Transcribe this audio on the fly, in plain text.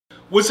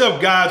What's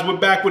up, guys? We're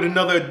back with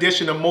another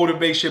edition of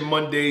Motivation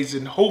Mondays,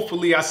 and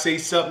hopefully I say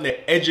something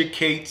that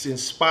educates,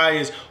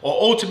 inspires, or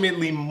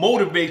ultimately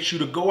motivates you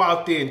to go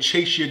out there and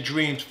chase your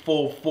dreams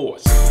full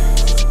force.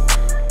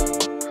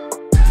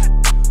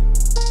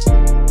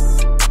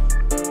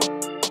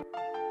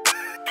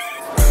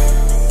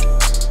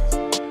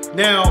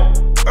 Now,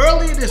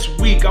 earlier this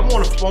week, I'm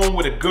on the phone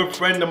with a good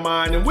friend of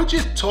mine, and we're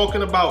just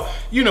talking about,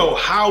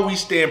 how we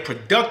staying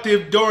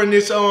productive during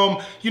this,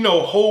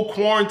 whole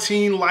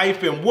quarantine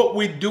life, and what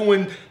we're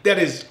doing that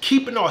is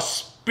keeping our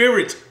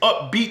spirits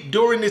upbeat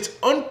during this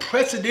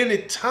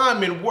unprecedented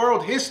time in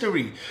world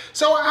history.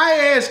 So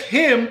I asked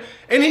him,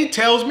 and he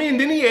tells me, and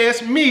then he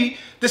asked me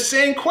the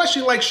same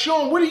question, like,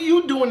 Shawn, what are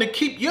you doing to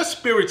keep your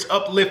spirits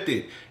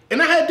uplifted?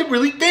 And I had to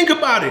really think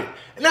about it.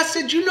 And I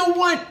said, you know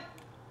what?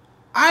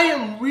 I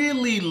am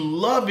really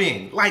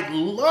loving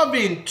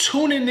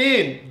tuning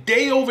in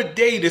day over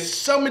day to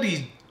some of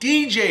these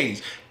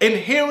DJs and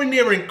hearing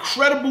their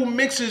incredible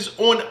mixes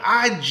on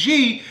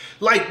IG,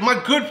 like my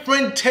good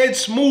friend Ted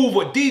Smooth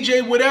or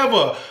DJ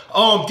whatever,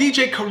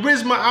 DJ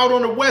Charisma out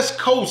on the West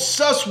Coast,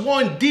 Sus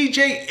One,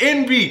 DJ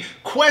Envy,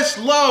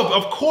 Questlove,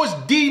 of course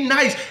D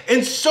Nice,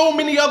 and so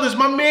many others,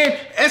 my man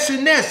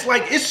SNS.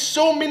 Like, it's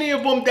so many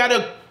of them that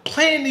are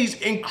playing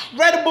these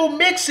incredible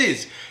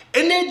mixes,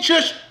 and they're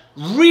just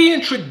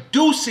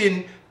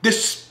reintroducing the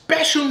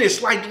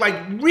specialness,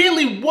 like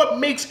really what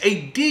makes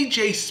a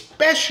DJ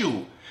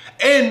special.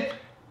 And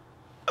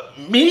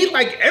me,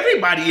 like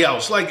everybody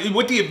else, like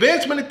with the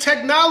advancement of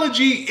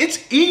technology,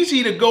 it's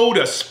easy to go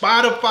to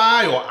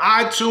Spotify or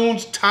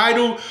iTunes,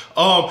 Tidal,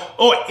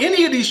 or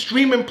any of these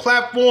streaming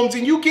platforms,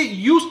 and you get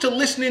used to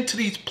listening to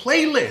these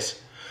playlists.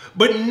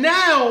 But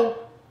now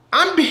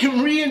I'm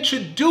being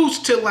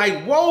reintroduced to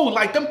like, whoa,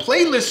 like them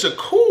playlists are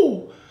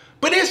cool.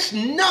 But it's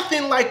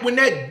nothing like when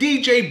that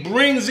DJ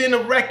brings in a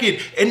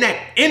record and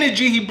that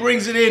energy he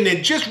brings it in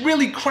and just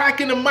really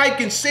cracking the mic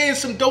and saying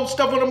some dope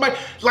stuff on the mic.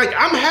 Like,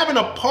 I'm having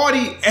a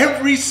party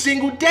every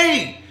single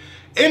day.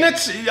 And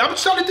I'm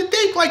starting to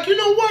think, like, you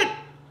know what?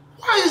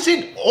 Why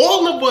isn't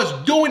all of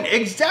us doing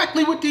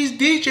exactly what these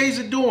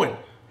DJs are doing?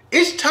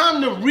 It's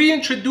time to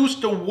reintroduce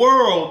the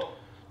world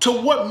to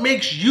what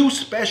makes you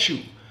special.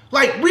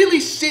 Like, really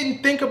sit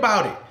and think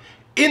about it.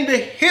 In the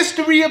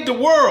history of the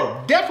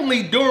world,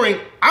 definitely during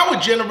our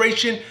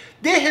generation,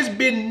 there has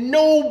been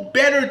no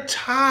better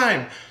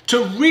time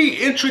to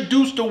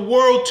reintroduce the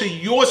world to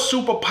your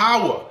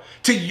superpower,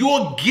 to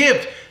your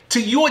gift,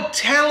 to your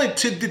talent,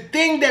 to the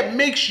thing that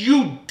makes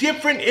you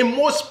different and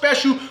more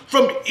special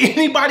from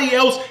anybody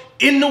else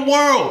in the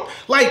world.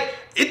 Like,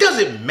 it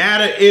doesn't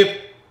matter if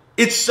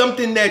it's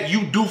something that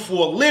you do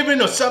for a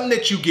living or something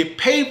that you get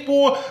paid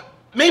for.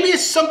 Maybe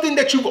it's something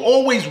that you've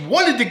always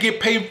wanted to get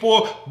paid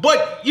for,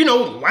 but,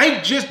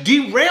 life just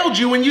derailed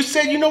you and you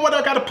said, you know what,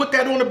 I got to put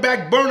that on the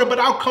back burner, but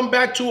I'll come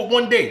back to it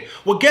one day.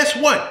 Well, guess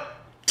what?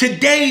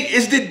 Today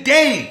is the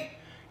day.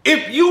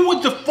 If you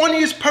were the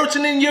funniest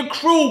person in your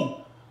crew,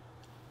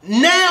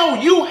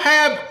 now you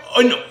have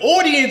an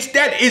audience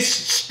that is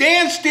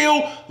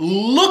standstill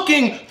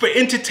looking for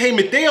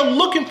entertainment. They are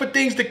looking for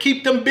things to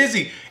keep them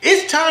busy.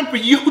 It's time for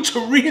you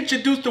to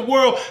reintroduce the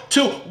world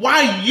to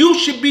why you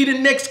should be the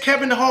next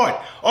Kevin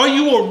Hart. Are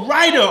you a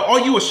writer? Are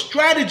you a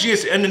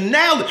strategist, an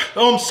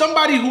analyst,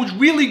 somebody who's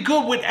really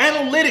good with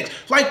analytics?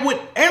 Like,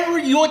 whatever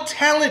your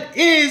talent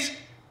is,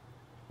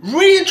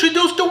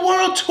 reintroduce the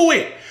world to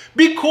it.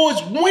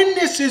 Because when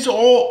this is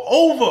all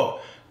over,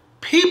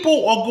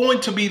 people are going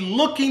to be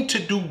looking to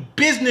do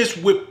business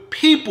with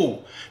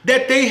people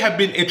that they have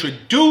been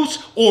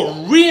introduced or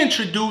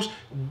reintroduced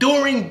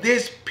during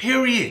this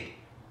period.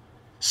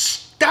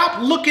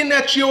 Stop looking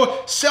at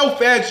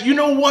yourself as, you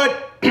know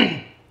what,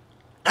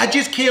 I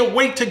just can't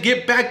wait to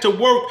get back to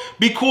work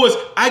because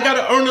I got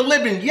to earn a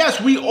living.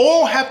 Yes, we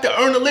all have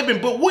to earn a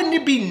living, but wouldn't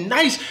it be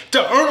nice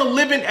to earn a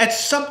living at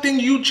something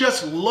you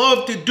just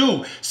love to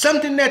do,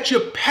 something that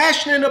you're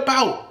passionate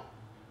about?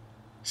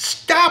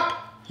 Stop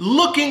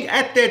looking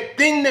at that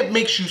thing that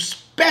makes you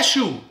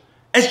special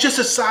as just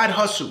a side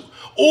hustle,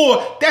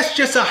 or that's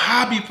just a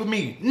hobby for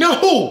me.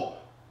 No,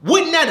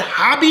 wouldn't that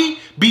hobby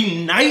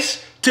be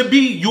nice to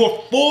be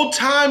your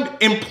full-time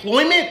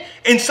employment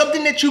and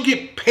something that you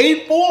get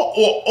paid for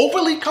or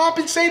overly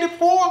compensated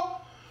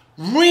for?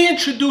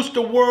 Reintroduce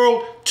the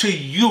world to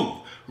you.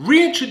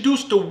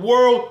 Reintroduce the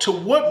world to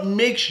what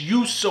makes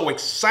you so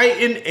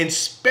exciting and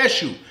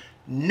special.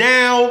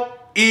 Now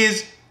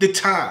is the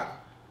time.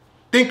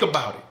 Think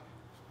about it.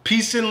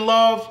 Peace and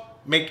love.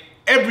 Make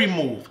every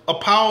move a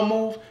power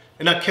move,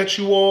 and I'll catch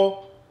you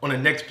all on the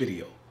next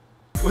video.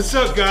 What's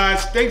up,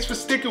 guys? Thanks for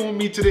sticking with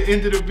me to the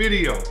end of the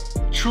video.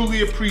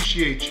 Truly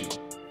appreciate you.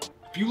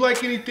 If you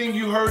like anything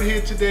you heard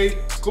here today,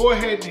 go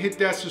ahead and hit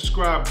that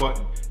subscribe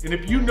button. And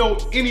if you know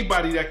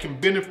anybody that can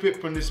benefit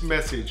from this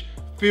message,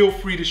 feel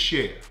free to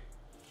share.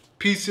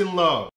 Peace and love.